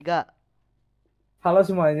Enggak. Halo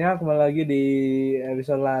semuanya, kembali lagi di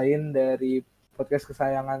episode lain dari podcast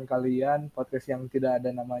kesayangan kalian, podcast yang tidak ada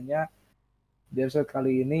namanya. Di episode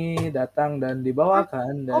kali ini datang dan Hah?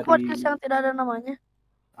 dibawakan Oh, dari podcast yang tidak ada namanya.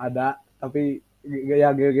 ada, tapi ya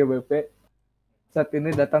GGBP. Saat ini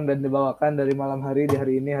datang dan dibawakan dari malam hari di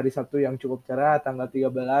hari ini, hari Sabtu yang cukup cerah, tanggal 13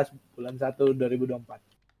 bulan 1 2024.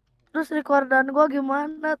 Terus recordan gua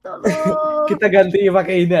gimana? Tolong. Kita ganti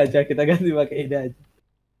pakai ini aja, kita ganti pakai ini aja.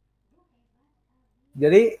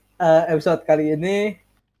 Jadi episode kali ini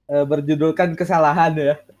berjudulkan kesalahan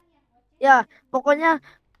ya. Ya, pokoknya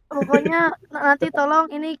nanti tolong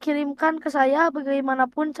ini kirimkan ke saya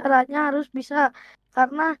bagaimanapun caranya harus bisa.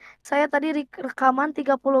 Karena saya tadi rekaman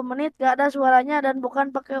 30 menit gak ada suaranya dan bukan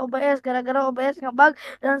pakai OBS gara-gara OBS ngebug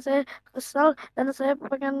dan saya kesel dan saya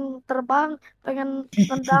pengen terbang, pengen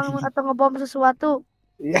nendang atau ngebom sesuatu.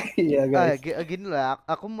 Iya, iya guys. Gini lah,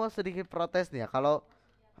 aku mau sedikit protes nih ya. Kalau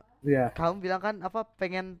Iya, kamu bilang kan apa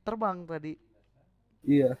pengen terbang tadi.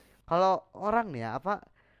 iya. Kalau orang nih ya apa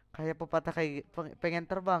kayak pepatah kayak pengen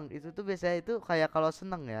terbang itu tuh biasanya itu kayak kalau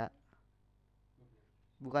seneng ya,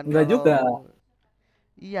 bukan Enggak juga. kalau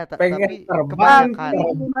iya Pengen tapi terbang. Bang, kebanyakan.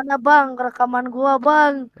 ini gimana bang rekaman gua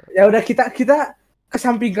bang? Ya udah kita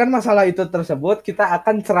kesampingkan masalah itu tersebut. Kita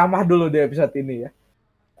akan ceramah dulu di episode ini ya.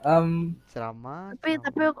 Ceramah, Tapi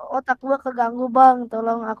ceramah. otak gua keganggu bang,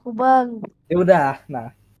 tolong aku bang. Ya udah.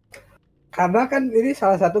 Nah, karena kan ini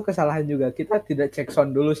salah satu kesalahan juga. Kita tidak cek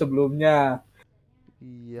sound dulu sebelumnya.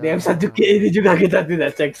 Di Iya. episode juga ini juga kita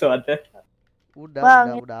tidak cek sound ya. Udah, Bang,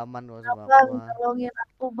 udah, ini udah aman kok gimana, sama aku bang, mah. tolongin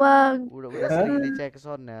aku bang. Udah Hah? sering dicek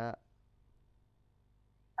sound ya.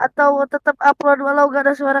 Atau tetap upload walau gak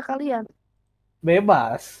ada suara kalian?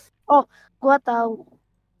 Bebas. Oh, gua tahu.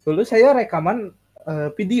 Dulu saya rekaman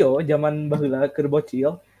video zaman baheula keur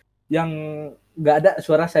bocil yang nggak ada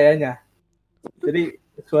suara sayanya. Jadi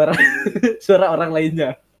suara suara orang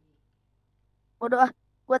lainnya. Bodoh ah,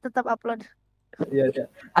 gua tetap upload. Iya, iya.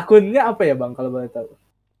 Akunnya apa ya Bang kalau boleh tahu?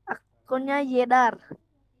 Akunnya Yedar.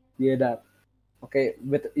 Iya, Dar. Oke,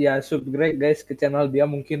 ya subscribe guys ke channel dia,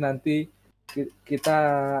 mungkin nanti kita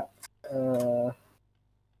eh,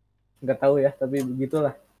 nggak tahu ya, tapi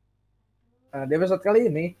begitulah. Nah, di episode kali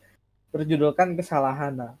ini berjudulkan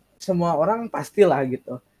kesalahan. Nah, semua orang pastilah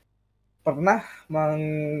gitu pernah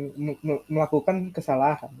melakukan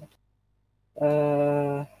kesalahan.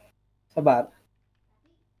 Eh, sabar.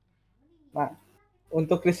 Nah,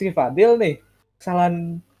 untuk Rizky Fadil nih,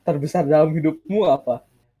 kesalahan terbesar dalam hidupmu apa?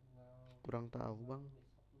 Kurang tahu, Bang.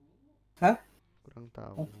 Hah? Kurang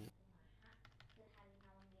tahu.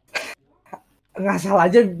 Ngasal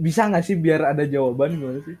aja bisa nggak sih biar ada jawaban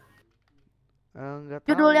gimana sih? Enggak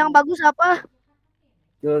Judul yang tahu. bagus apa?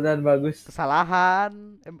 Jawaban bagus. Kesalahan.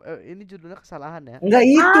 Ini judulnya kesalahan ya. Enggak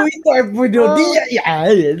Ah, itu video oh, dia ya.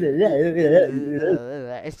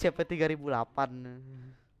 SCP 3008.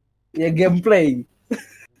 Ya gameplay.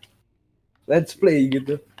 Let's play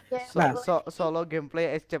gitu. Nah, Solo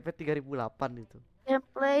gameplay SCP 3008 itu.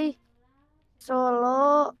 gameplay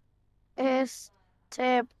solo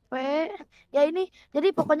SCP. Ya ini,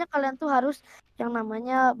 jadi pokoknya kalian tuh harus yang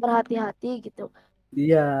namanya berhati-hati gitu.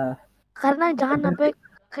 iya, Karena jangan sampai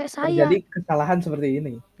kayak saya. terjadi kesalahan seperti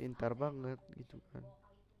ini. Pintar banget gitu kan.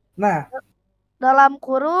 Nah, Dalam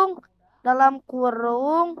kurung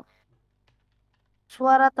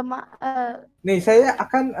suara teman nih saya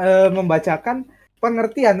akan membacakan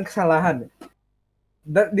pengertian kesalahan.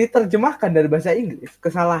 Diterjemahkan dari bahasa Inggris,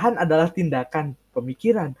 kesalahan adalah tindakan,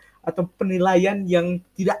 pemikiran, atau penilaian yang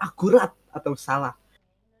tidak akurat atau salah.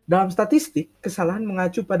 Dalam statistik, kesalahan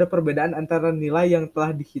mengacu pada perbedaan antara nilai yang telah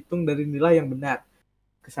dihitung dari nilai yang benar.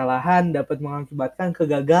 Kesalahan dapat mengakibatkan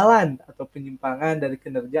kegagalan atau penyimpangan dari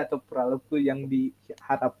kinerja atau perilaku yang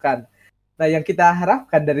diharapkan. Nah, yang kita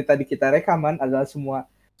harapkan dari tadi kita rekaman adalah semua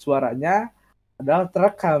suaranya adalah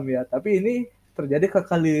terekam ya, tapi ini terjadi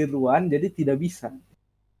kekeliruan jadi tidak bisa.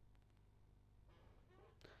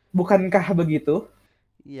 Bukankah begitu?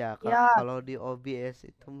 Iya, ya kalau di OBS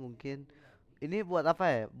itu mungkin ini buat apa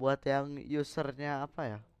ya? Buat yang usernya apa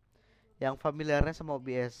ya? Yang familiarnya sama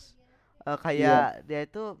OBS. Iya, Kayak dia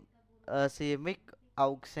itu si mic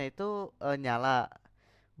aux-nya itu nyala,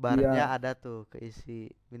 barnya iya, ada tuh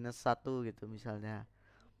keisi -1 gitu misalnya.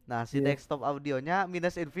 Nah, si iya, desktop audionya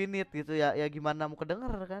minus infinite gitu ya. Ya gimana mau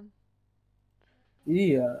kedenger kan?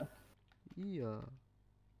 iya. Iya.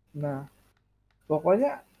 Nah,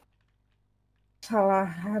 pokoknya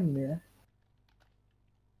kesalahan ya.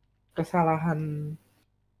 Kesalahan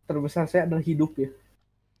terbesar saya adalah hidup ya.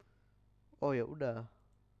 Oh ya udah.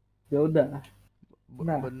 Ya udah.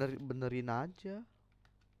 Nah, Benerin aja.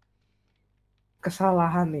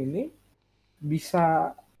 kesalahan ini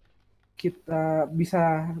bisa kita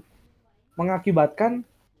bisa mengakibatkan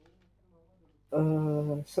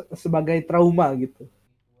sebagai trauma gitu.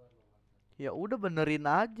 Ya udah benerin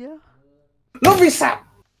aja. Lo bisa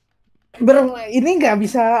ini nggak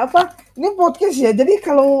bisa apa? Ini podcast ya, jadi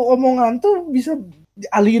kalau omongan tuh bisa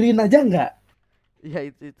alirin aja nggak? Ya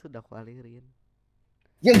itu udah aku alirin.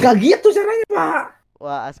 Ya nggak gitu caranya Pak.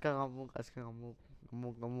 Wah, Aska ngamuk,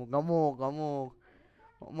 ngamuk.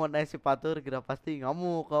 Mau naik si Patur kira pasti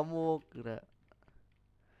ngamuk kira.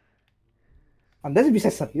 Anda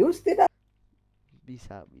bisa serius tidak?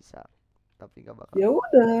 Bisa. Tapi gak bakal. Ya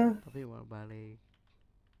udah. Tapi mau balik.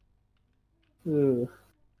 Uh.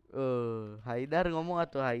 Haidar ngomong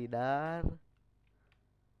atau Haidar.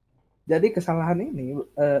 Jadi kesalahan ini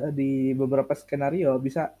di beberapa skenario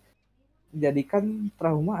bisa menjadikan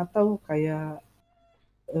trauma atau kayak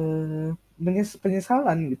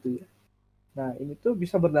penyesalan gitu ya. Nah ini tuh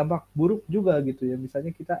bisa berdampak buruk juga gitu ya.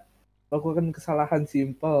 Misalnya kita lakukan kesalahan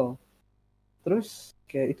simple, terus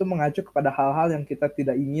kayak itu mengacu kepada hal-hal yang kita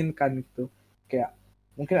tidak inginkan gitu. Kayak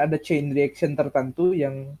mungkin ada chain reaction tertentu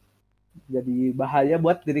yang jadi bahaya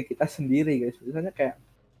buat diri kita sendiri guys. Misalnya kayak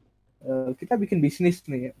kita bikin bisnis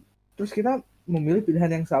nih, terus kita memilih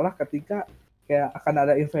pilihan yang salah ketika kayak akan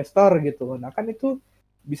ada investor gitu. Nah kan itu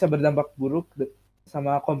bisa berdampak buruk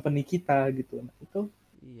sama company kita gitu. Nah, itu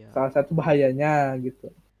Iya. salah satu bahayanya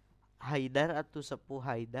gitu. Haidar atau Sepuh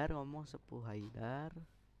Haidar ngomong Sepuh Haidar.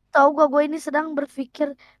 Tahu gak, gue ini sedang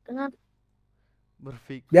berpikir dengan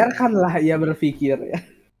Berpikir. Biarkanlah ia berpikir ya.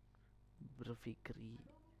 Berpikri.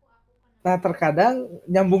 Nah terkadang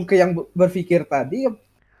nyambung ke yang berpikir tadi,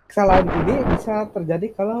 kesalahan ini bisa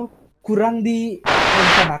terjadi kalau kurang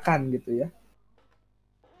direncanakan gitu ya.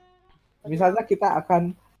 Misalnya kita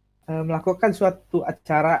akan melakukan suatu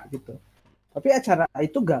acara gitu, tapi acara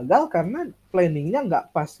itu gagal karena planningnya nggak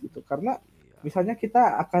pas gitu. Karena misalnya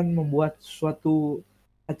kita akan membuat suatu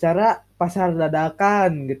acara pasar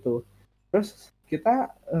dadakan gitu, terus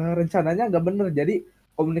kita rencananya nggak bener, jadi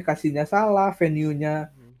komunikasinya salah,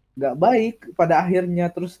 venue-nya nggak baik pada akhirnya,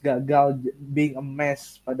 terus gagal, being a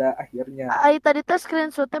mess pada akhirnya. AI tadi tuh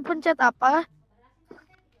screenshotnya pencet apa?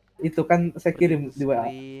 Itu kan saya kirim Print di WA.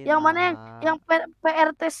 screen. Yang mana yang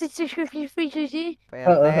PRT sih?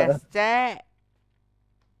 PRTSC.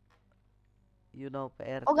 You know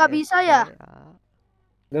PRTSC. Oh nggak bisa ya?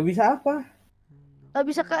 Nggak bisa apa? Nggak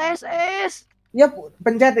bisa ke SS. Ya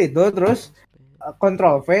pencet itu terus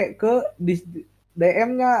Ctrl V ke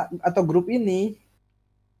DM-nya atau grup ini.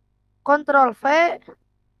 Ctrl V.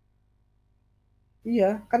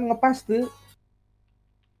 Iya, kan ngepas tuh.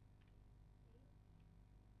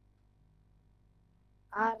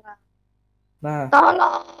 Arah. Nah,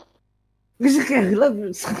 Tolong.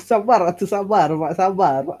 sabar Pak,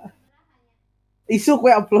 sabar Pak. Isu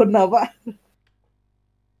kue upload na Pak.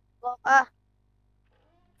 Ah,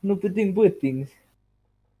 Nu puting.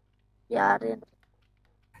 biarin.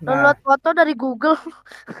 Nah, Download foto dari Google.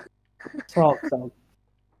 sok.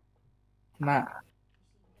 Nah,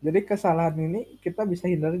 jadi kesalahan ini kita bisa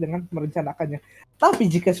hindari dengan merencanakannya. Tapi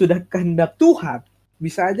jika sudah kehendak Tuhan,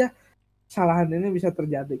 bisa aja kesalahan ini bisa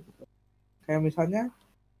terjadi. Kayak misalnya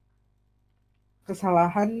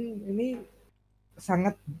kesalahan ini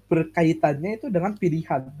sangat berkaitannya itu dengan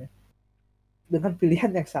pilihan, dengan pilihan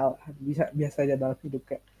yang salah. Bisa biasanya dalam hidup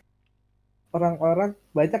kayak orang-orang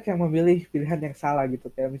banyak yang memilih pilihan yang salah gitu.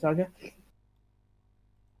 Kayak misalnya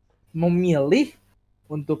memilih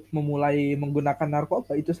untuk memulai menggunakan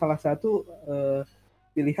narkoba itu salah satu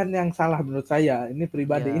pilihan yang salah menurut saya. Ini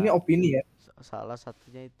pribadi, Ya, ini opini ya. salah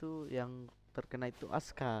satunya itu yang terkena itu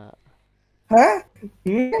Aska. Hah?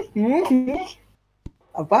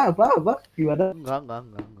 Apa? Gimana?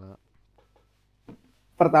 Enggak.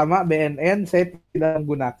 Pertama, BNN saya tidak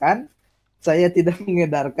menggunakan, saya tidak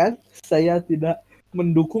mengedarkan, saya tidak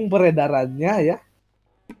mendukung peredarannya ya.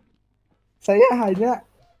 Saya hanya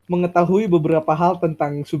mengetahui beberapa hal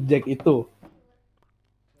tentang subjek itu.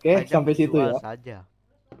 Oke, Hanya sampai situ menjual ya. saja.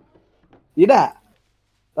 Tidak.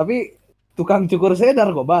 Tapi tukang cukur saya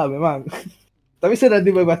narkoba memang. Tapi sudah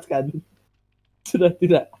dibebaskan. Sudah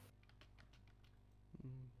tidak.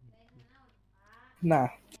 Nah,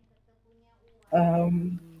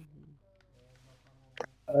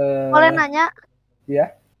 Boleh nanya?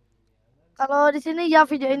 Ya. Kalau di sini ya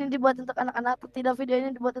video ini dibuat untuk anak-anak atau tidak video ini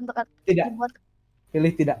dibuat untuk Tidak. dibuat.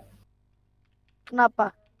 Pilih tidak.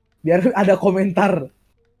 Kenapa? Biar ada komentar.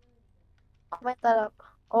 Komentar apa?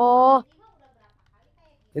 Oh,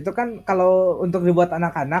 Itu kan kalau untuk dibuat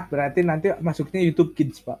anak-anak berarti nanti masuknya YouTube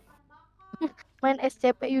Kids, Pak. main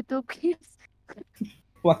SCP YouTube Kids.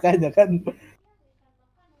 Makanya kan.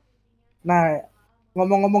 Nah,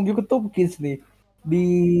 ngomong-ngomong YouTube Kids nih, di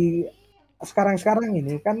sekarang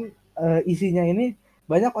ini kan isinya ini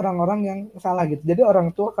banyak orang-orang yang salah gitu. Jadi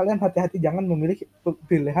orang tua kalian hati-hati jangan memilih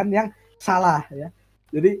pilihan yang salah ya.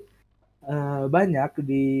 Jadi banyak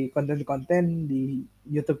di konten-konten di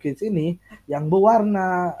YouTube Kids ini yang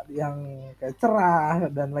berwarna, yang kayak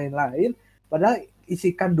cerah dan lain-lain. Padahal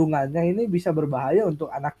isi kandungannya ini bisa berbahaya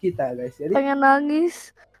untuk anak kita, guys. Jadi Pengen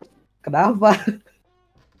nangis. kenapa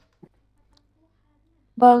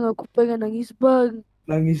Bang, aku pengen nangis, Bang.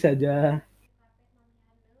 nangis saja?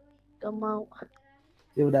 Gak mau.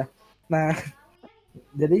 Ya udah. Nah,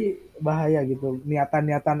 jadi bahaya gitu.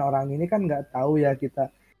 Niatan-niatan orang ini kan nggak tahu ya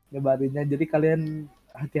kita nyebarinnya. Jadi kalian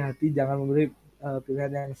hati-hati jangan memilih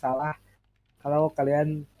pilihan yang salah. Kalau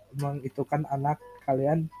kalian mengitukan anak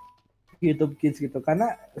kalian YouTube Kids gitu,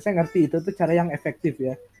 karena saya ngerti itu tuh cara yang efektif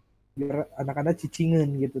ya biar anak-anak cicingan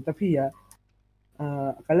gitu, tapi ya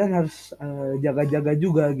kalian harus jaga-jaga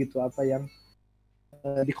juga gitu apa yang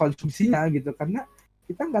dikonsumsinya gitu, karena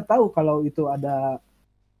kita nggak tahu kalau itu ada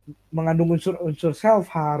mengandung unsur-unsur self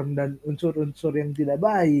harm dan unsur-unsur yang tidak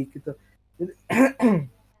baik gitu. Jadi,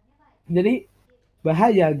 jadi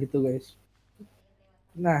bahaya gitu guys.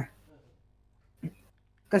 Nah,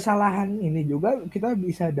 kesalahan ini juga kita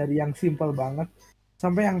bisa dari yang simple banget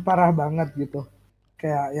sampai yang parah banget gitu.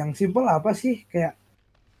 Kayak yang simple apa sih? Kayak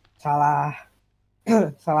salah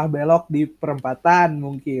salah belok di perempatan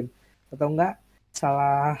mungkin, atau enggak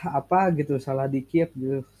salah apa gitu, salah dikit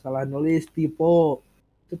gitu, salah nulis typo,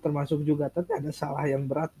 itu termasuk juga. Tapi ada salah yang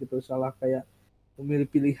berat gitu, salah kayak memilih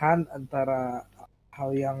pilihan antara hal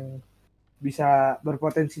yang bisa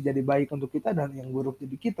berpotensi jadi baik untuk kita dan yang buruk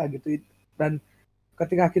jadi kita gitu. Dan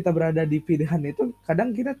ketika kita berada di pilihan itu kadang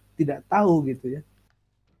kita tidak tahu gitu ya,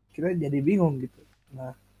 kita jadi bingung gitu.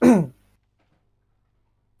 Nah,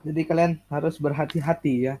 jadi kalian harus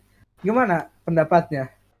berhati-hati ya. Gimana pendapatnya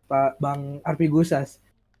Pak Bang Arpi Gusas?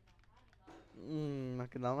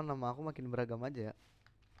 Makin lama nama aku makin beragam aja ya.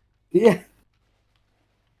 Iya,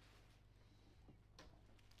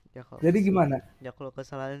 Ya kalau jadi gimana? ya kalau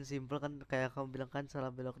kesalahan simple kan kayak kamu bilang kan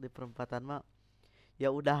salah belok di perempatan mah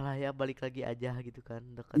ya udahlah ya balik lagi aja gitu kan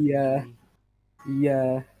dekat Iya, ini.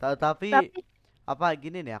 iya, Tapi Tapi apa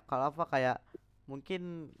gini nih ya kalau apa kayak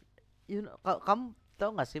mungkin kamu tahu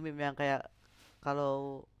nggak sih meme yang kayak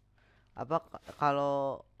kalau apa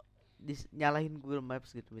kalau nyalahin Google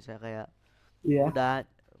Maps gitu misalnya kayak iya, udah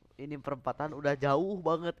ini perempatan udah jauh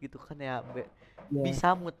banget gitu kan ya iya.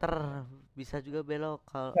 bisa muter bisa juga belok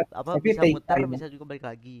kalau apa Tapi bisa take muter time. bisa juga balik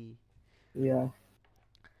lagi Iya,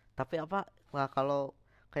 tapi apa nah kalau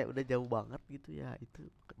kayak udah jauh banget gitu ya itu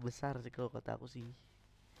besar sih kalau kata aku sih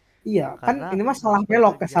iya. Kan karena ini mah salah harus balik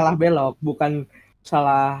belok, lagi ke salah jauh. belok, bukan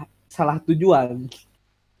salah salah tujuan.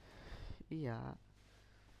 Iya.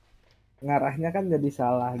 Ngarahnya kan jadi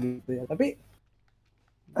salah gitu ya. Tapi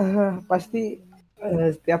pasti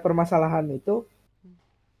setiap permasalahan itu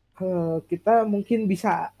kita mungkin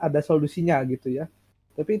bisa ada solusinya gitu ya.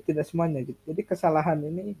 Tapi tidak semuanya gitu. Jadi kesalahan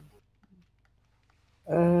ini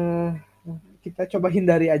eh kita coba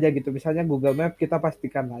hindari aja gitu. Misalnya Google Map kita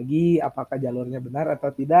pastikan lagi apakah jalurnya benar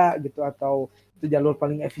atau tidak gitu, atau itu jalur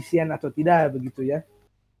paling efisien atau tidak begitu ya.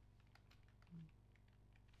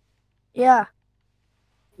 ya,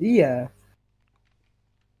 Ya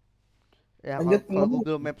kalau Lanjut kalau ngomong.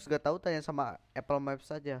 Google Maps gak tahu tanya sama Apple Maps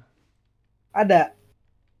saja. Ada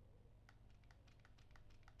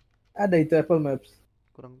itu Apple Maps.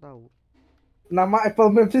 Kurang tahu. Nama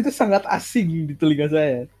Apple Maps itu sangat asing di telinga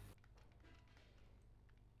saya.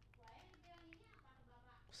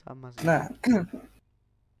 Sama sih. Nah,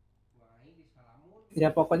 ya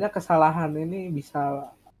pokoknya kesalahan ini bisa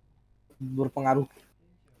berpengaruh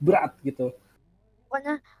berat gitu.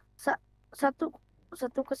 pokoknya sa- satu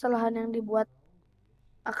satu kesalahan yang dibuat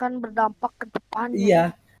akan berdampak ke depannya. Iya,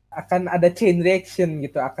 akan ada chain reaction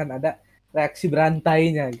gitu, akan ada reaksi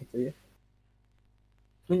berantainya gitu ya.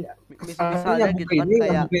 Kesalahannya Misalnya gitu kan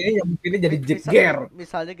kayak nyambung ini jadi misal jeger.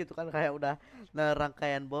 misalnya gitu kan kayak udah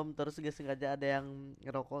rangkaian bom terus gak sengaja ada yang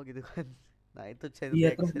ngerokok gitu kan. Nah, itu chain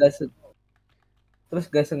Iya, reaction itu. terus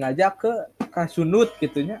gak sengaja ke kasunut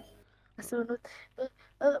gitunya. Sunut.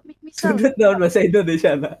 Misal, Sunut dalam bahasa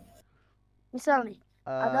Indonesia nah. misal nih,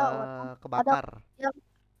 ada orang, ada Kebakar. orang yang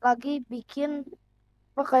lagi bikin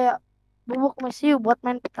apa kayak bubuk mesiu buat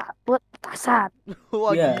main buat petasan.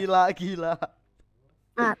 Wah, Iya, gila gila.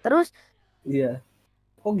 Nah, terus iya.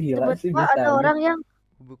 Kok gila sih tiba-tiba bisa ada aja. orang yang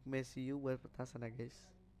Bubuk mesiu buat petasan ya, guys.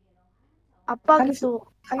 apa Kan gitu,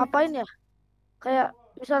 kan ngapain ya? Kayak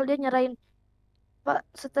misal dia nyerain pak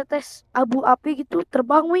setetes abu api gitu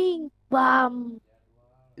terbang wing, bam.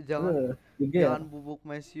 Jangan jangan Geger. bubuk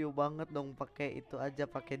mesiu banget dong, pakai itu aja,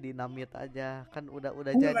 pakai dinamit aja. Kan udah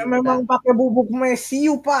jadi Memang udah. pakai bubuk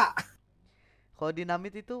mesiu, Pak. Kalau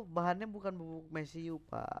dinamit itu bahannya bukan bubuk mesiu,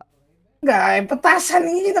 Pak. Enggak, petasan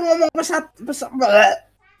ini kita ngomong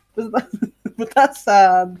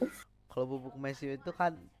petasan. Kalau bubuk mesiu itu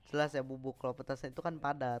kan jelas ya bubuk. Kalau petasan itu kan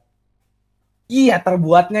padat. Iya,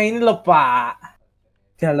 terbuatnya ini loh, Pak.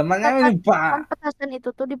 Dalemannya Kan, ini, Pak. kan petasan itu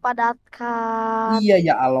tuh dipadatkan. Iya,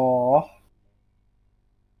 ya Allah.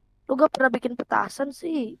 Lu gak pernah bikin petasan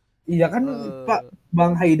sih. Iya kan, Pak. Eh,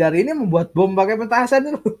 Bang Haidar ini membuat bom pakai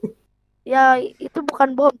petasan itu. Ya itu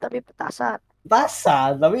bukan bom tapi petasan.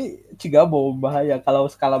 Petasan, tapi juga bom bahaya. Kalau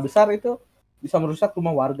skala besar itu bisa merusak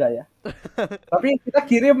rumah warga ya. Tapi kita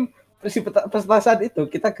kirim petasan itu,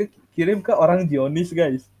 kirim ke orang Zionis,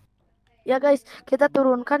 guys. Ya guys, kita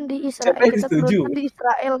turunkan di Israel. Siapa yang Kita setuju? turunkan di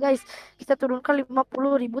Israel guys. Kita turunkan 50.000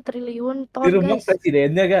 triliun Di ton rumah guys.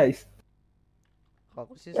 presidennya, guys. kalau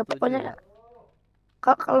aku sih Ya setuju pokoknya ya.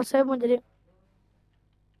 kalau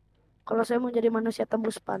saya mau jadi manusia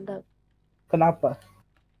tembus pandang. Kenapa?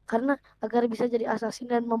 Karena agar bisa jadi asasin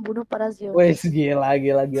dan membunuh para Wes, Zionis. gila.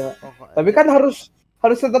 Tapi Pokoknya kan harus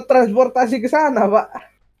tetap transportasi ke sana, Pak.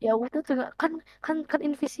 Ya udah tuh kan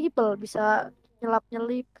invisible bisa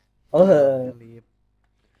nyelap-nyelip. nyelip Oh, nyelip.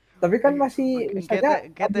 tapi kan masih Kete misalnya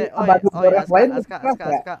kete, oi abadi oi, orang Aska lain Aska keras Aska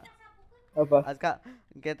nggak? Aska Apa? Aska,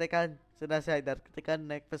 kete kan sudah sadar ketika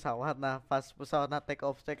naik pesawat, nah pas pesawat take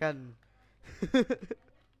off teh kan.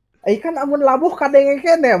 Kan amun labuh kadenge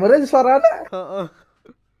kene, meureun suarana. Heeh.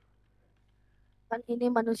 Kan ini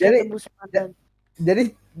manusia Jadi tembus ja- pandang. jadi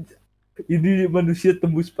ini manusia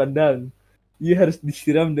tembus pandang. Ia harus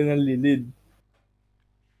disiram dengan lilin.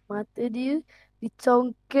 Mati dia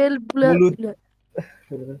dicongkel Mulut bulat-bulat.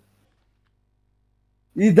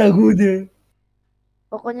 ih dagunya.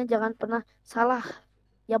 Pokoknya jangan pernah salah.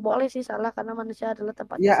 Ya boleh sih salah karena manusia adalah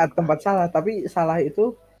tempatnya Iya, salah. tempat salah, tapi salah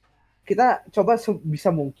itu kita coba sebisa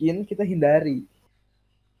mungkin kita hindari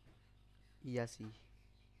Iya sih,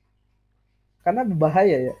 karena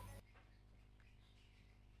berbahaya ya.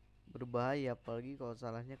 berbahaya apalagi kalau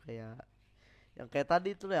salahnya kayak yang kayak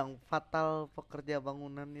tadi itu loh, yang fatal pekerja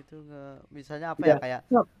bangunan itu nggak, misalnya apa ya, Iya. kayak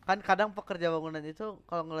No, kan kadang pekerja bangunan itu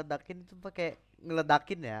kalau ngeledakin itu pakai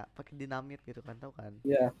ngeledakin ya, pakai dinamit gitu kan, tahu kan.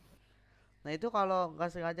 iya. Nah itu kalau nggak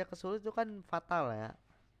sengaja kesulut itu kan fatal ya.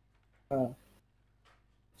 Nah,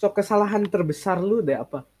 so kesalahan terbesar lu deh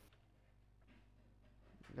apa?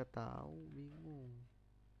 Nggak tahu, bingung.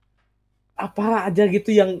 Apa aja gitu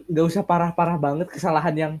yang nggak usah parah-parah banget,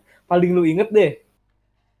 kesalahan yang paling lu inget deh.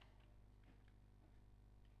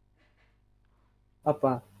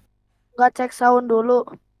 Apa? Nggak cek sound dulu.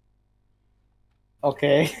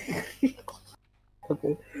 Oke.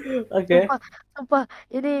 Oke. Oke. Sumpah, sumpah.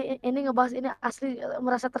 Ini ngebahas ini asli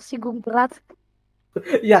merasa tersinggung berat.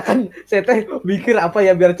 Ya kan, saya teh mikir apa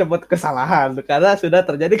ya biar cepat kesalahan karena sudah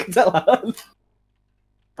terjadi kesalahan.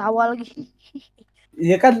 Tawa lagi.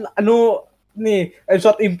 Iya kan, nih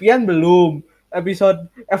episode impian belum, episode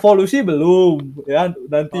evolusi belum, ya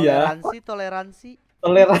nanti ya. Toleransi, toleransi.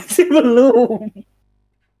 Toleransi belum.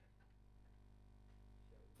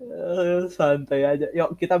 Santai aja.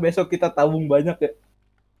 Yuk kita besok kita tabung banyak ya,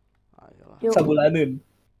 Ayolah. Yuk. sabulanin.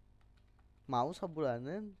 Mau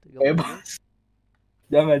sabulanan 30. Bebas.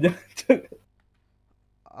 Jangan aja.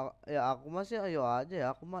 Ya aku masih ayo aja ya,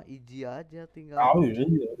 aku mah iji aja tinggal. Oh, iya.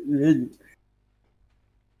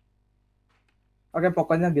 Oke,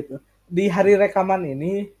 pokoknya gitu. Di hari rekaman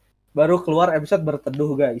ini baru keluar episode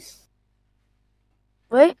berteduh, guys.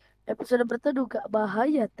 Woi, episode berteduh gak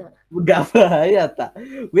bahaya tak? Gak bahaya tak?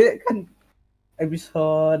 Gue kan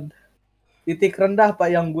episode titik rendah pak,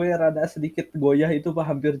 yang gue rada sedikit goyah itu pak,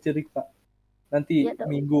 hampir cerik pak. Nanti Iya dong.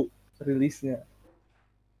 minggu rilisnya.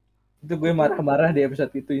 Itu gue marah-marah di episode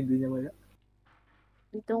itu intinya banyak.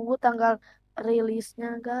 Ditunggu tanggal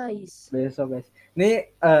rilisnya guys. Besok guys. Ini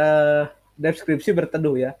deskripsi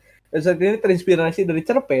berteduh ya. Episode ini terinspirasi dari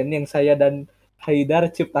cerpen yang saya dan Haidar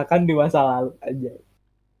ciptakan di masa lalu aja.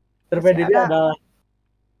 Cerpen Masih ini ada. adalah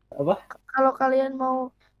apa? Kalau kalian mau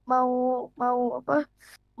apa?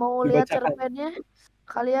 Mau lihat Dibacakan. cerpennya,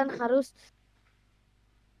 kalian harus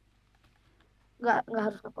nggak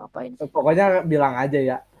harus apa-apain sih. Pokoknya bilang aja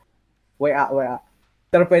ya. WA.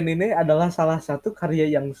 Cerpen ini adalah salah satu karya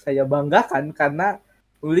yang saya banggakan karena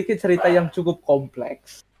memiliki cerita yang cukup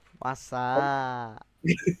kompleks. Masa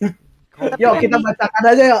Yuk kompleks kita bacakan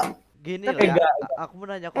aja yuk. gini Tapi loh ya, aku mau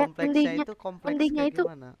nanya kompleksnya endingnya itu kompleks endingnya kayak itu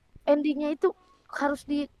gimana. endingnya itu harus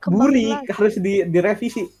dikembangin Buri lagi. harus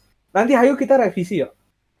direvisi. Nanti ayo kita revisi yuk.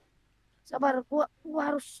 Sabar, gua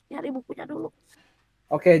harus nyari bukunya dulu.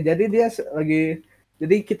 Oke, jadi dia lagi,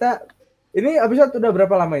 jadi kita Ini episode udah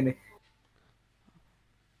berapa lama ini?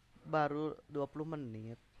 Baru 20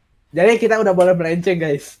 menit. Jadi kita udah boleh melenceng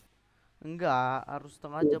guys. Enggak, harus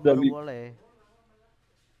setengah jam Udah baru nih. boleh.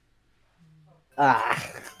 Ah,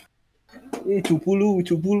 cupu lu.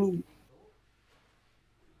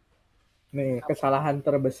 Nih, kesalahan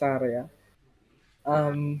terbesar ya.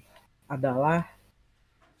 Adalah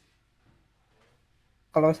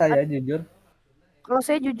kalau saya jujur, Kalau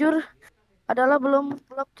saya jujur adalah belum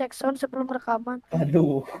cek sound sebelum rekaman.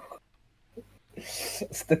 aduh,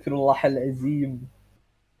 astagfirullahalazim.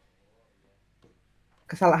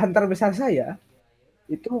 Kesalahan terbesar saya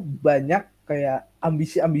itu banyak kayak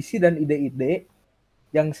ambisi-ambisi dan ide-ide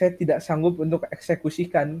yang saya tidak sanggup untuk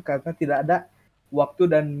eksekusikan karena tidak ada waktu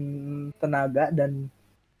dan tenaga dan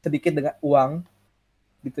sedikit dengan uang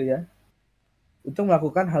gitu ya untuk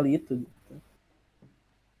melakukan hal itu.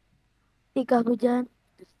 Jika hujan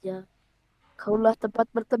terjang, kaulah tempat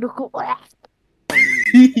berteduhku. Wah,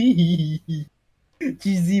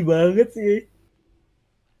 Cheesy banget sih.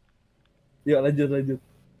 Yuk lanjut.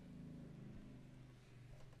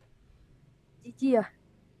 jijik ya,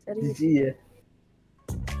 serius. Cheesy ya.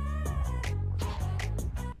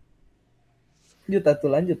 Lanjut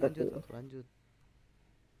Lanjut, atuh. lanjut.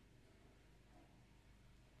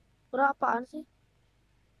 Berapaan sih?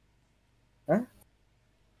 Hah?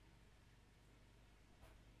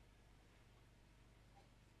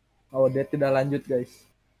 Oh, dia tidak lanjut guys.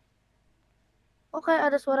 Oh,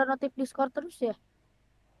 kayak ada suara notif Discord terus ya?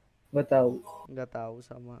 Nggak tahu. Nggak tahu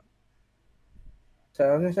sama.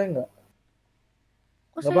 Soalnya saya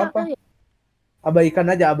Kok nggak saya apa-apa. ada ya? Abaikan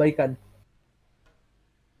aja, abaikan.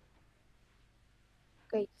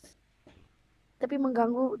 Oke. Tapi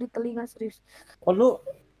mengganggu di telinga serius. Oh lu,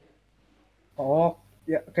 oh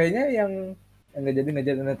ya kayaknya yang nggak jadi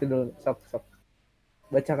nanti dulu. Sok.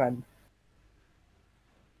 Bacakan.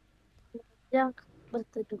 Yang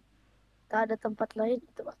berteduh. Tak ada tempat lain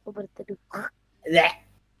untuk aku berteduh. Leh.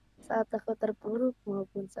 Saat aku terpuruk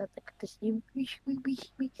maupun saat aku tersenyum.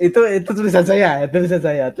 Itu tulisan saya.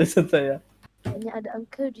 Hanya ada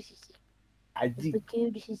engkau di sisi. Anjing. Untuk kau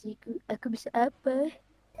di sisiku, aku bisa apa?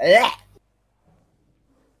 Leh.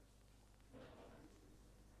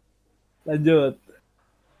 Lanjut.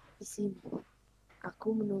 Di sini, aku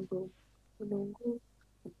menunggu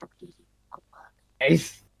untuk dirimu kembali.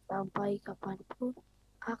 Eish. Sampai kapanpun,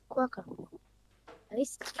 aku akan menunggu.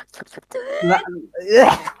 Guys, Nah, ya,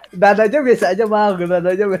 nadanya biasa aja bang,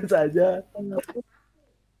 nadanya biasa aja. walaupun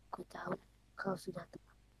aku tahu kau sudah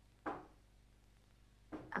tenang,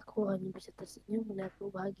 aku hanya bisa tersenyum melihatmu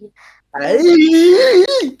bahagia.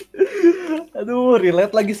 Aduh,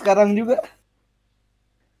 relate lagi sekarang juga.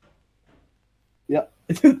 Ya,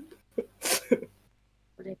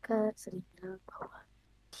 Mereka sering bilang bahwa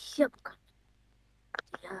dia bukan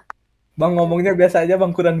dia. bang ngomongnya biasa aja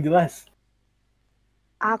bang, kurang jelas.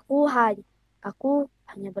 Aku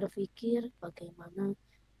hanya berpikir bagaimana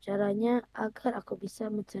caranya agar aku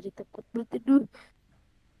bisa mencari tempat berteduh.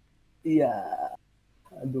 Iya,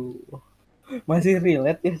 aduh, masih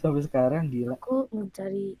relate ya sampai sekarang, gila. Aku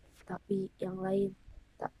mencari tapi yang lain.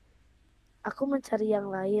 Ta- Aku mencari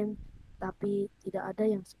yang lain tapi tidak ada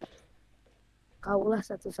yang seperti kaulah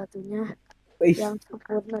satu-satunya Eish, yang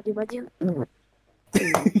sempurna di baju.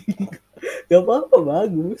 gak apa-apa,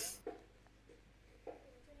 bagus.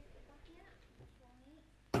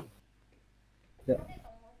 Ya,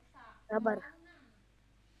 Sabar.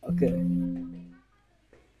 oke.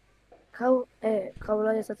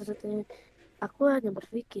 Kaulah yang satu-satunya. Aku hanya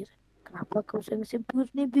berpikir, kenapa kau sangat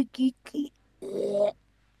sempurna begitu?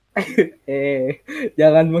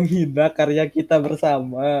 Jangan menghina karya kita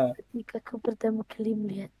bersama. Ketika kau pertama kali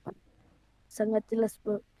melihatku, sangat jelas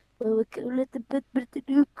bahwa kaulah tempat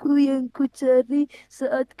berteduhku yang ku cari.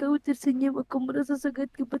 Saat kau tersenyum, aku merasa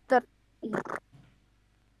sangat gemetar.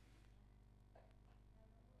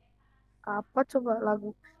 Apa coba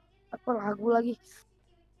lagu? Apa lagu lagi?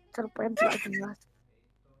 Cerpen tidak jelas.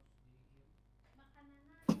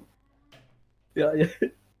 Ya.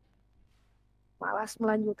 Malas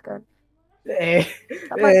melanjutkan. Eh,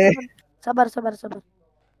 Sabar, eh. sabar.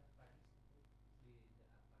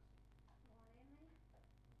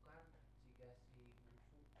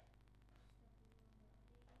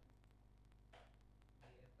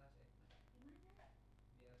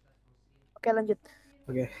 Oke, lanjut.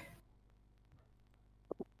 Oke.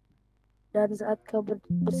 Dan saat kau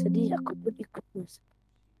bersedih, aku pun ikut bersedih.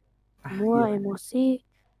 Iya. Semua emosi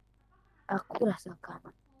aku rasakan.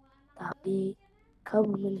 Tapi kau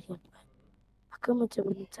memilih yang lain. Aku mencoba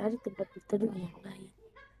mencari tempat berteduh yang lain.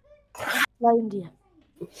 Lain dia.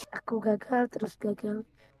 Aku gagal terus gagal.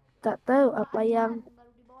 Tak tahu apa yang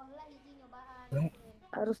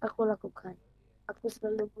harus aku lakukan. Aku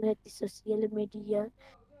selalu melihat di sosial media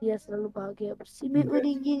dia selalu bahagia bersama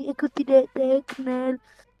orang yang aku tidak kenal.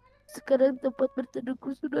 Sekarang tempat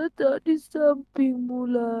berteduhku sudah tak di sampingmu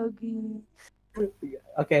lagi.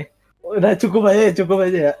 Oke, udah cukup aja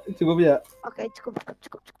ya, cukup ya. Oke, cukup, cukup,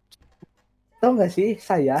 cukup, cukup. Tahu nggak sih,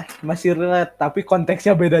 saya masih relate, tapi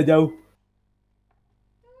konteksnya beda jauh.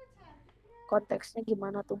 Konteksnya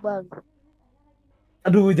gimana tuh bang?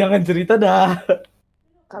 Aduh, jangan cerita dah.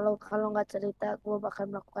 Kalau nggak cerita, gue bakal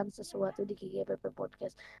melakukan sesuatu di GGPP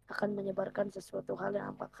Podcast, akan menyebarkan sesuatu hal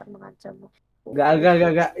yang akan mengancammu.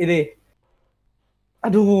 Gak. Ini,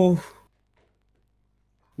 aduh,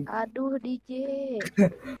 Aduh DJ.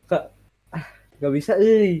 kak, nggak bisa,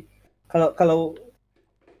 Kalau kalau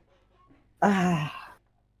ah,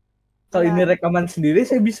 kalau ini Mulai, rekaman sendiri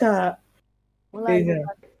saya bisa, mulai kayaknya.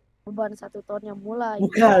 beban 1 tahun yang mulai.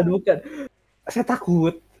 Bukan. Saya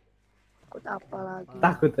takut, Takut apa lagi?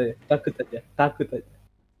 takut aja.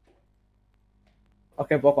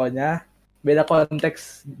 Oke, pokoknya beda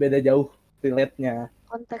konteks, beda jauh relate-nya.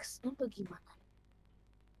 Konteksnya tuh gimana?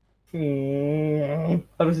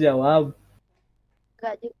 Harus jawab.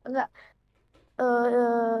 Enggak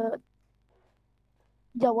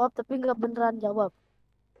jawab tapi nggak beneran jawab.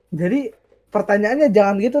 Jadi pertanyaannya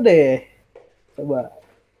jangan gitu deh. Coba.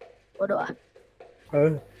 Bodoh ah.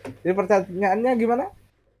 Jadi pertanyaannya gimana?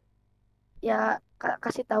 Ya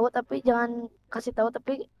kasih tahu tapi jangan kasih tahu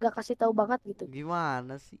tapi nggak kasih tahu banget gitu.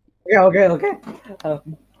 Gimana sih? Oke. Uh,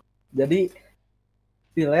 jadi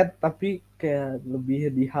relate tapi kayak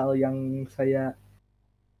lebih di hal yang saya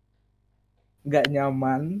nggak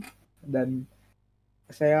nyaman dan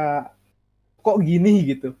saya kok gini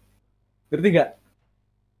gitu. Ngerti nggak?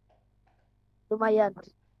 Lumayan.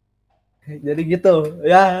 Jadi gitu.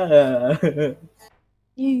 Ya.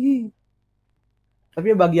 Ih,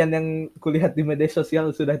 Tapi bagian yang kulihat di media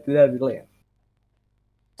sosial sudah tidak relate.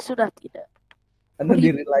 sudah tidak. Karena di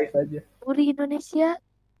Uri, real life aja. Uri Indonesia.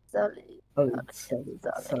 Solid, solid.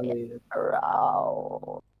 Solid. Raw.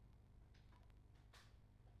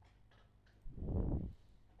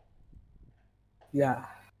 Ya,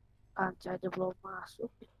 Kaca aja belum masuk.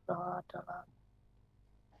 Sudah adalah.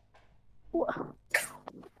 Wah.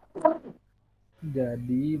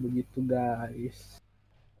 jadi begitu guys.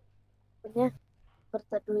 Punya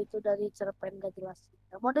berteduh itu dari cerpen gak jelas.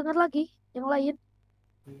 Gak mau dengar lagi yang lain.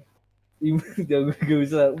 Jangan gak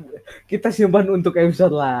bisa. Kita simpan untuk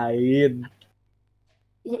episode lain.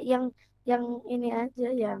 Ya, yang ini aja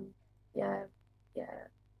yang ya ya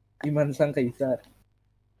Iman Sang Kaisar.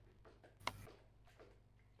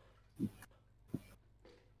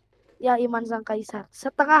 ya Iman Sang Kaisar.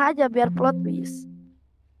 Setengah aja biar plot twist.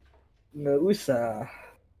 Nggak usah.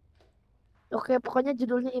 Oke, pokoknya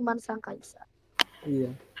judulnya Iman Sang Kaisar. Iya.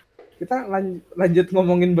 Kita lanjut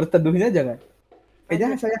ngomongin berteduhnya aja nggak? Kayaknya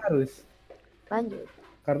Lanjut, saya harus. lanjut.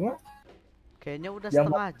 Karena Kayaknya udah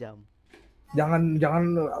jangan setengah jam.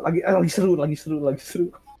 jangan lagi seru.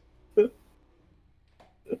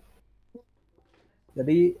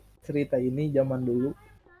 Jadi cerita ini zaman dulu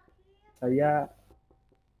saya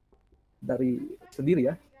dari sendiri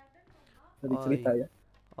ya. Dari Oi, cerita ya.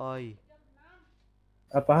 oi.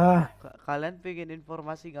 Apa? Kalian pengen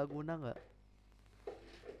informasi gak guna nggak?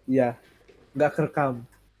 Iya. Nggak kerekam.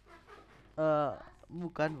 Eh,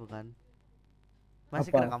 bukan.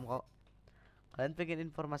 Masih Apa? kerekam kok. Kalian pengen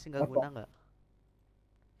informasi gak Apa? guna nggak?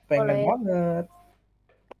 Pengen Boleh. banget.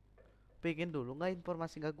 Pengen dulu nggak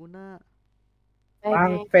informasi gak guna?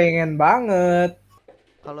 Pengen banget.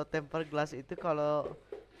 Kalau tempered glass itu kalau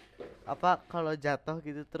kalau jatuh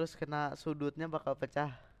gitu terus kena sudutnya bakal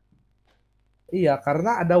pecah. Iya,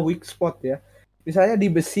 karena ada weak spot ya. Misalnya di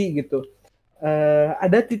besi gitu.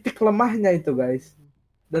 Ada titik lemahnya itu guys.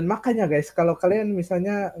 Dan makanya guys, kalau kalian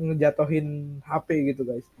misalnya ngejatuhin HP gitu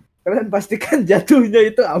guys, kalian pastikan jatuhnya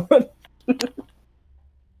itu aman.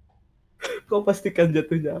 Kok pastikan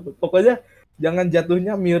jatuhnya aman? Pokoknya jangan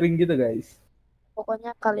jatuhnya miring gitu guys.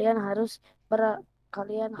 Pokoknya kalian harus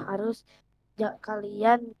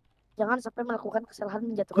kalian jangan sampai melakukan kesalahan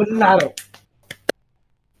menjatuhkan HP. Benar.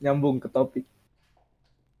 Nyambung ke topik.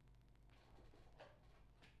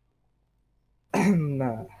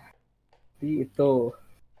 Nah, itu.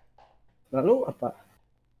 Lalu apa?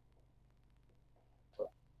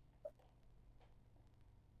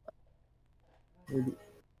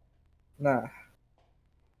 Nah,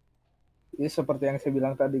 ini seperti yang saya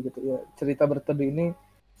bilang tadi gitu ya. Cerita berteduh ini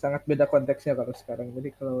sangat beda konteksnya kalau sekarang. Jadi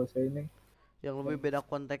kalau saya ini Yang lebih beda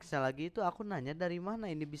konteksnya lagi itu aku nanya dari mana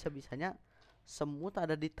ini bisa-bisanya semut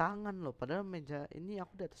ada di tangan loh. Padahal meja ini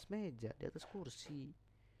aku di atas meja, di atas kursi.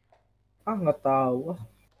 nggak tahu.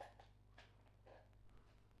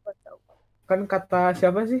 Kan kata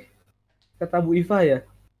siapa sih? Kata Bu Iva ya,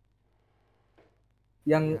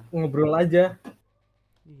 yang Iya. ngobrol aja.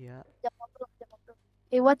 Iya. Jangan ngobrol, jangan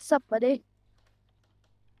ngobrol. WhatsApp, Bade.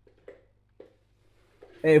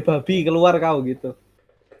 Babi keluar kau gitu.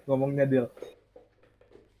 Ngomongnya dia.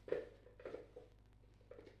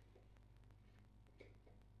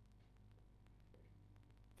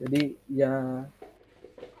 Jadi ya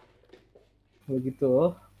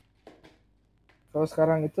begitu. Kalau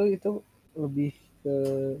sekarang itu lebih ke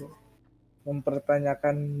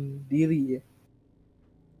mempertanyakan diri ya.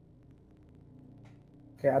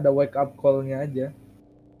 Kayak ada wake up call-nya aja.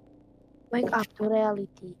 Wake up to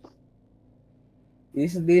reality.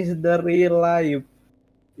 Is this the real life?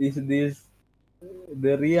 Is this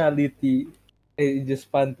the reality? Just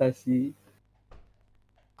fantasy.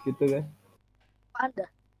 Gitu kan. Ada.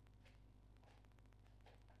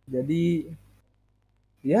 Jadi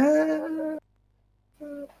ya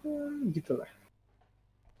gitulah.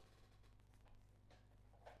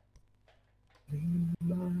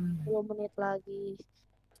 10 menit lagi.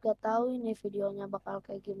 Gak tahu ini videonya bakal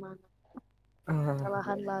kayak gimana.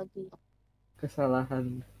 Kesalahan lagi. Kesalahan.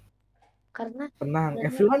 Karena Tenang, sebenarnya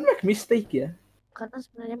everyone make mistake ya. karena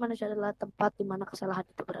sebenarnya manusia adalah tempat di mana kesalahan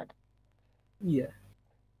itu berada. Iya.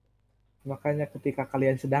 Makanya ketika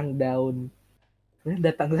kalian sedang down, kalian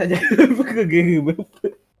datang saja ke GGB.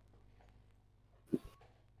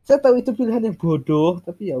 Saya tahu itu pilihan yang bodoh,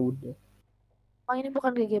 tapi ya udah. Oh, ini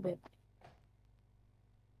bukan GGB.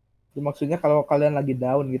 Ya, maksudnya kalau kalian lagi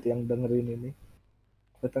down gitu yang dengerin ini,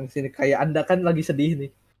 datang ke sini kayak Anda kan lagi sedih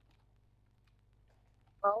nih.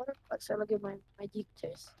 Oh, saya lagi main Magic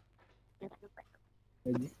Chess.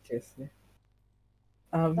 Magic chess-nya.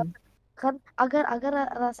 Kan agar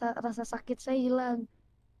rasa sakit saya hilang.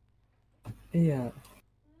 Iya.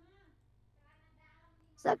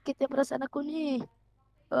 Sakitnya perasaan aku nih.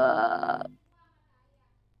 Wah,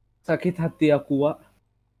 Sakit hati aku, Wak.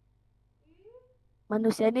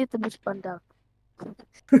 manusia ini tembus pandang.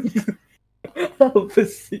 Apa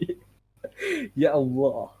sih? Ya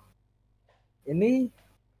Allah. Ini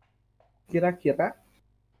kira-kira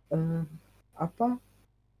eh, apa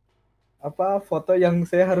apa foto yang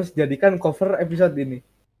saya harus jadikan cover episode ini?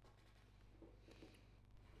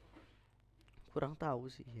 Kurang tahu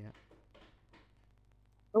sih ya.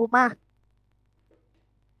 Rumah.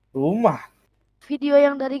 Rumah. Video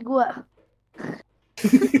yang dari gua.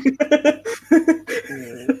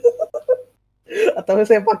 Atau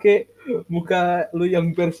saya pakai muka lu yang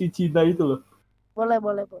versi Cina itu loh. Boleh.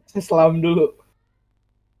 Saya selam dulu.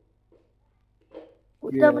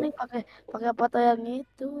 Udah Gila. mending pakai pakai foto yang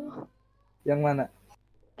itu. Yang mana?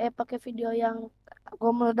 Pakai video yang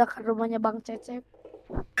gua meledakkan rumahnya Bang Cecep.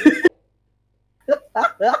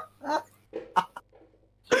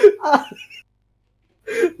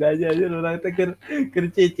 Gak jadi orang teh ker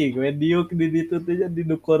cicing we diuk di ditu teh di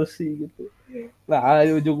nu kursi gitu. Nah,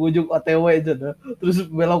 ujung-ujung OTW aja dah. Terus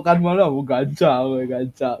belokan mana mau ganca we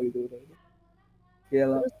ganca gitu.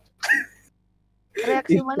 Gila. Terus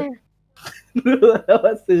reaksi Itu mana?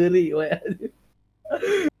 seri we.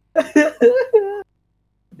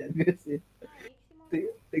 Jaga sih.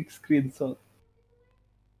 Take screenshot.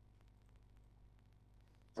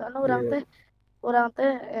 Soalnya Yeah. orang teh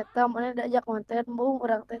eta mana diajak konten embung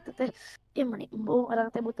orang teh mani embung orang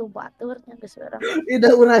teh butuh batur nya geus orang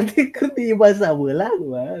Ida urang teh keur di bahasa belah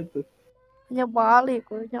mah tuh. nya balik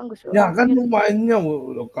nya geus Ya orang kan kirim lumayannya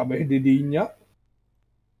lo kabeh di dinya.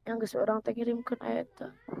 nya geus orang teh kirimkeun eta.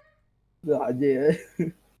 Gak aja ya.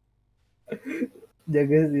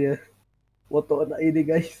 Jaga sih ya. Foto ini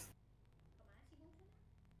guys.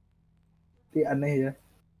 Ini aneh ya.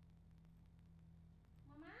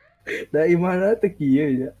 Dari mana teh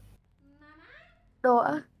kieu ya?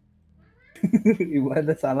 Doa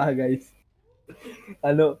Gimana salah guys.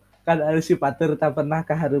 Anu kan ada si pater tak pernah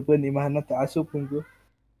kahareupeun imahna teu asup hungkul.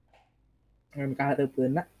 Ngan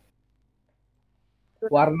kahareupeunna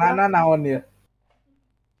warnana naon ya?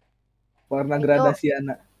 Warna hejo gradasi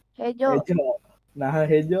anak. hejo Hejo. Nah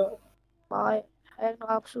hejo. bae hayang nu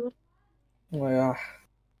absurd. Wah,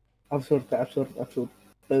 absurd.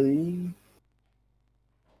 Teuing.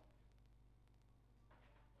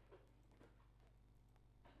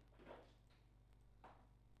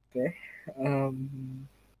 Oke.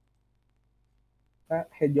 Kita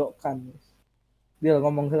hejokan. Dia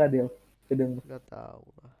ngomong heula dia. Kedeung. Gak tahu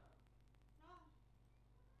lah.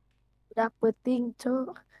 Udah penting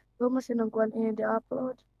cok gue masih nungguan ini di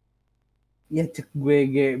upload. Ya cek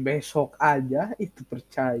gue besok aja itu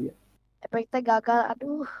percaya. Efeknya gagal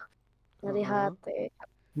aduh nyeri Heeh. hati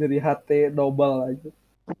Nyeri hati double aja.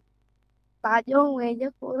 tajong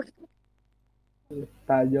aja kurang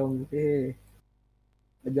tajong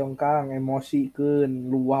tajong kang emosikeun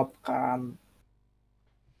luapkan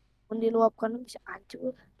Mun diluapkan bisa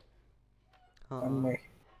hancur. kan Heeh.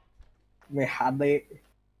 meh HD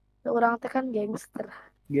Orang teh kan gangster.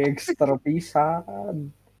 gangster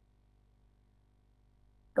pisan.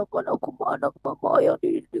 Dokon aku mah anak mama yang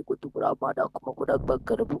dikutuk berapa anak mah budak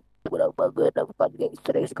bager bukan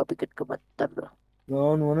gangster yang suka bikin gemeter.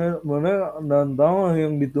 Non mana mana nonton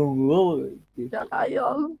yang ditunggu Dan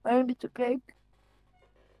ayang dicekek.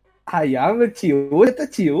 hayang cius itu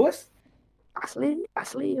cius Asli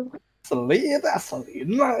seli itu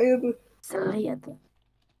asalina itu asli ya tuh.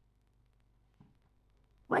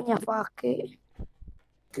 Banyak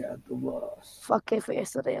gitu bos fake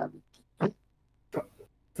vs reality.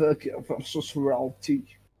 Tokyo versus reality.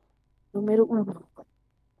 Numero uno.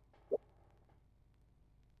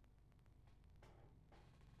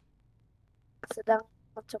 Sedang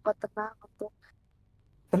mencoba tenang untuk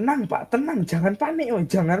Tenang pak, tenang, jangan panik, oh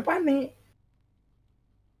jangan panik.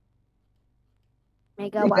 Iya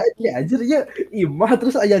Megawati. aja ya, imah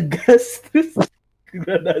terus aya gas terus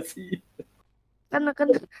gradasi Kan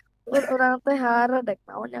orang teh hara dek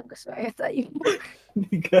naon yang geus wae eta ieu.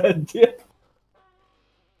 digajet.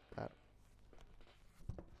 Bentar.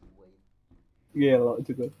 Gelo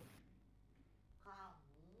juga.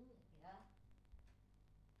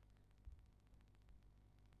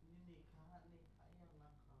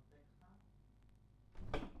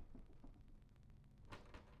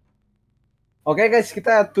 Oke guys,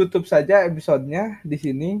 kita tutup saja episodenya di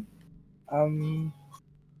sini.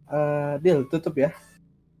 Deal, tutup ya.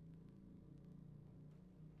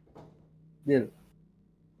 Deal.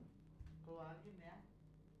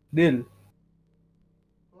 Deal.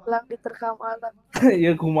 Pulang diterkam alam.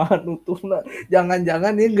 Ya kumaha nutupna.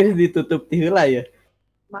 Jangan-jangan ini guys ditutup ti heula ya.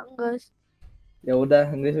 Mak geus. Ya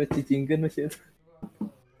udah, geus cicingkeun masih itu.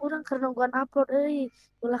 Urang keur nungguan upload euy.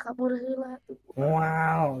 Ulah kabur heula tuh.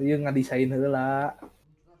 Wow, ieu ngadisain heula.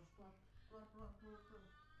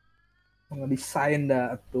 Ngedesain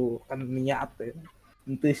dah tuh kan niat ya.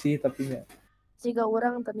 Itu sih tapi nya Jika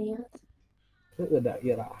orang teu niat. udah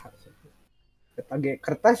iraha. Kita ge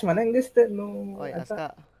kertas mana geus teh nu Oi eta Aska,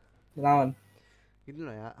 naon. gini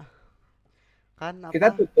loh ya. Kan Kita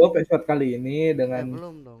apa? tutup episode kali ini dengan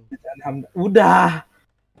Belum dong. udah.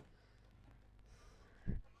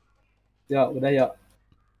 Udah yuk.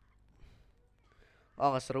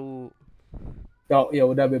 Oh, nggak seru. Ya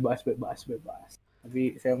udah bebas.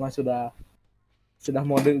 Tapi saya mah sudah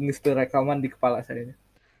mode geus teu rekaman di kepala saya.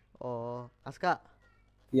 Oh, Aska,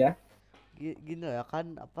 Ya. gini loh ya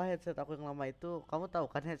kan apa headset aku yang lama itu, kamu tahu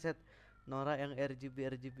kan headset Nora yang RGB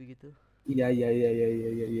gitu. Iya.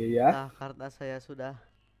 Ya. Nah, karena saya sudah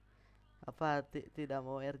apa tidak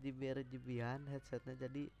mau RGB-an headsetnya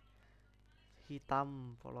jadi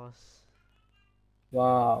hitam polos.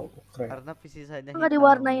 Wow, keren. Karena PC saya Enggak hitam.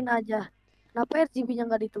 diwarnain aja. Kenapa RGB-nya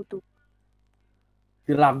enggak ditutup?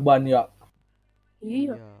 Dilakban ya.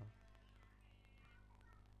 Iya.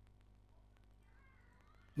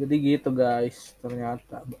 Jadi gitu guys,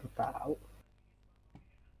 ternyata baru tahu.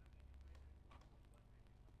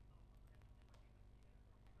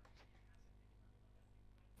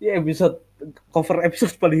 Iya cover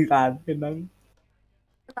episode paling kangen.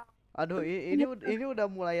 Aduh, ini udah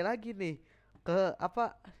mulai lagi nih ke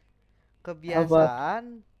apa Apa?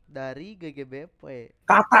 kebiasaan dari GGBP.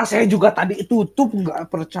 Kata saya juga tadi tutup, nggak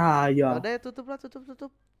percaya. Udah ya, tutup lah, tutup.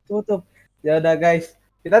 Tutup. Ya udah guys,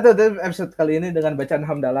 kita tutup episode kali ini dengan bacaan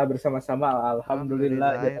hamdalah bersama-sama.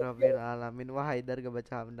 Alhamdulillah. Alhamdulillahirabbil alamin. Wah, Haidar gak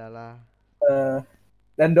baca hamdalah.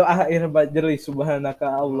 Dan doa akhir bajri subhanaka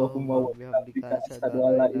Allahumma wa bihamdika bihamdika asyhadu asyhadu an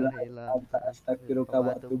an la la ilaha ilaha illa illa anta anta astaghfiruka astaghfiruka wa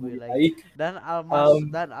wa atubu atubu ilaik. ilaik. Dan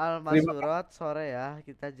Terima almasurat sore ya,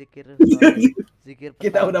 kita zikir sore, zikir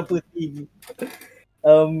kita petang, udah puting.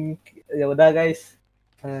 Ya udah guys.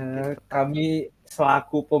 zikir petang. Kami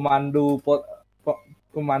selaku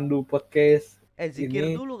pemandu podcast Zikir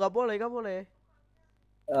ini dulu, gak boleh.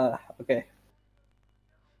 oke.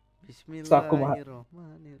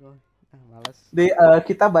 Bismillahirrahmanirrahim. Malas.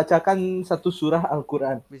 Kita bacakan satu surah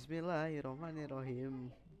Al-Quran.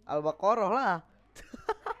 Bismillahirrahmanirrahim. Al-Baqarah lah.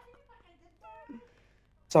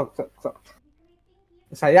 Sok.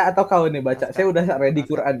 Saya atau kau nih baca? Aska. Saya udah ready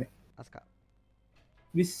Aska. Quran. Aska.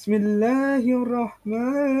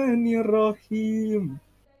 Bismillahirrahmanirrahim.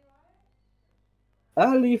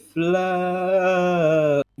 Alif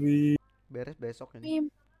lam mim. Beres besok ini.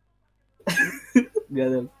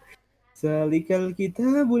 Gagal. Salikal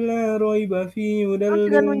kitabul la raiba fi hudal Kan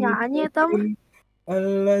tidak nyanyi eta mah.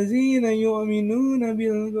 allazina yu'minuna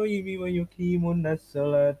bil ghaibi wa yuqimuna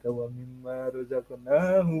as-salata wa mimma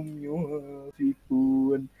razaqnahum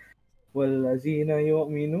yunfiqun wallazina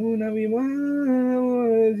yu'minuna bima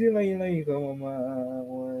unzila ilaika wa ma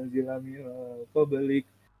unzila min qablik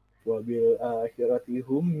wa bil akhirati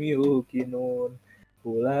hum yuqinun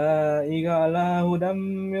ulaika ala hudam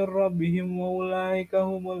min rabbihim wa ulaika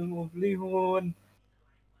humul muflihun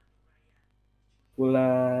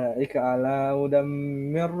ulaika ala hudam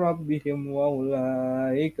min rabbihim wa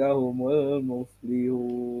ulaika humul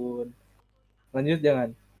muflihun. Lanjut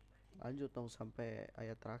jangan. Lanjut dong sampai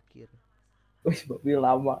ayat terakhir. Wih, babi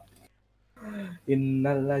lama.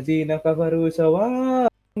 Innal ladzina kafaru sawa'un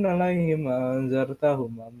 'alaihim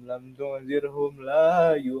anzartahum am lam tunzirhum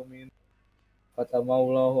la yu'min.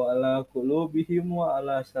 Katamallahu ala qulubihim wa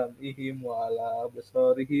ala sam'ihim wa ala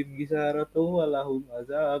absarihim gisaratu wa lahum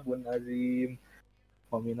azabun azim.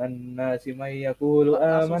 Wa minan nasi may yaqulu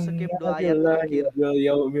Langsung skip amanna 2 ayat billahi terakhir. wa bil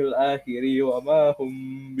yaumil akhir wa ma hum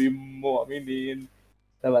bimu'minin.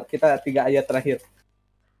 Sabar, kita 3 ayat terakhir.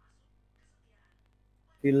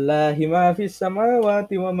 Lillahi ma fis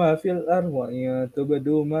samawati wa ma fil ardi wa in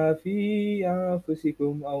tubdu ma fi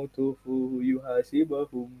anfusikum aw tukhfuhu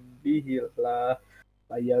yuhasibahum bihi Allah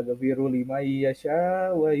fayaghfiru liman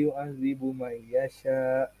yasha wa yu'adzibu man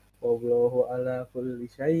yasha wallahu ala kulli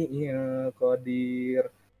syai'in qadir.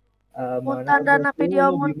 Amana Tanda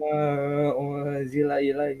video rasulu bima unzila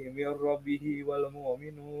ilaihi min rabbihi wal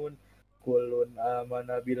mu'minun kullun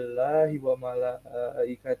amana billahi wa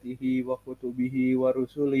malaikatihi wa kutubihi wa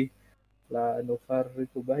rusulihi la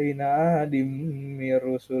nufarriqu baina ahadim min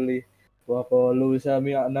rusulihi wa qalu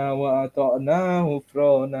sami'na wa ata'na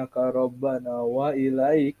ghufranaka rabbana wa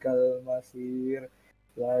ilaikal masir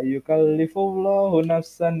la yukallifullahu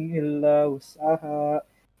nafsan illa wus'aha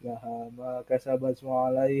laha ma kasabat wa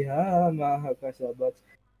 'alaiha ma kasabat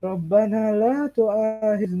rabbana la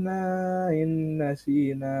tu'akhidna in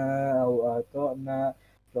nasina aw ata'na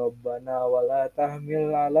rabbana wa la tahmil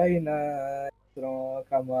 'alaina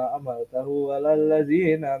kama amaltahu alal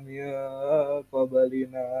ladzina min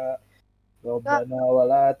qablina Kak, Rabbana wa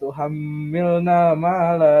la tuhammilna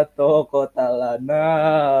ma la taqata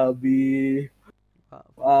lana bih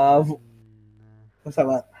Wa'fu wa'fu anna.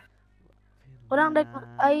 sabar orang dek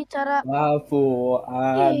ai cara wa'fu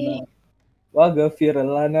anna ih waghfir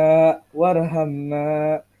lana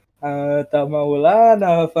warhamna anta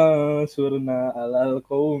maulana fansurna alal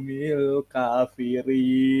qaumil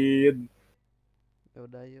kafirin. Ya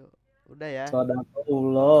udah yuk. Udah ya.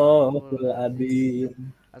 Sadaqallahul Sadaqallahul azim. adzim.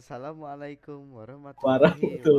 Assalamualaikum warahmatullahi Warahmatullahi